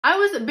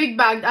was big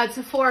bagged at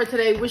Sephora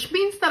today, which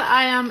means that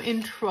I am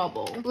in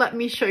trouble. Let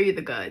me show you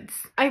the goods.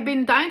 I've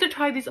been dying to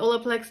try this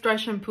Olaplex dry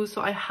shampoo,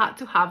 so I had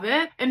to have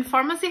it. And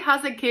Pharmacy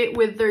has a kit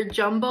with their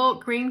jumbo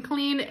green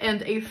clean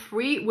and a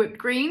free whipped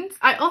greens.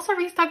 I also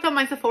restocked on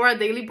my Sephora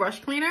daily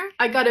brush cleaner.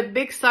 I got a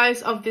big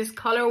size of this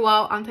Color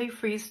Wow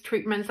anti-freeze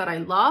treatments that I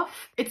love.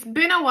 It's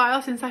been a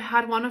while since I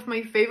had one of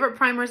my favorite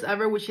primers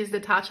ever, which is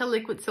the Tatcha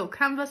Liquid Silk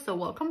Canvas, so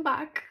welcome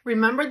back.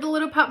 Remember the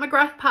little Pat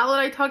McGrath palette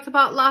I talked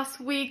about last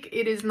week?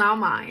 It is now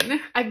mine.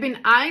 I've been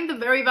eyeing the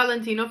Very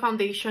Valentino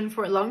foundation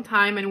for a long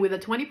time, and with a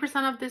 20%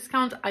 off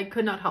discount, I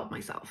could not help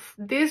myself.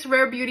 This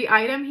rare beauty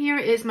item here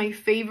is my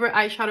favorite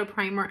eyeshadow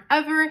primer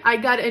ever. I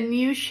got a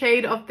new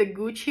shade of the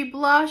Gucci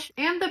blush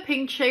and the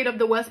pink shade of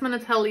the Westman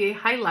Atelier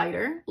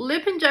highlighter,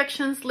 Lip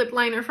Injections lip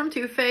liner from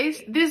Too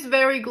Faced, this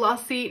very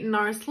glossy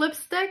NARS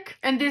lipstick,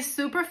 and this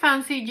super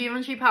fancy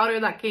Givenchy powder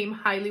that came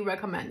highly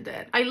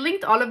recommended. I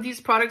linked all of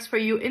these products for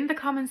you in the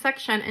comment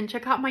section, and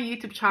check out my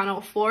YouTube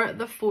channel for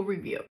the full review.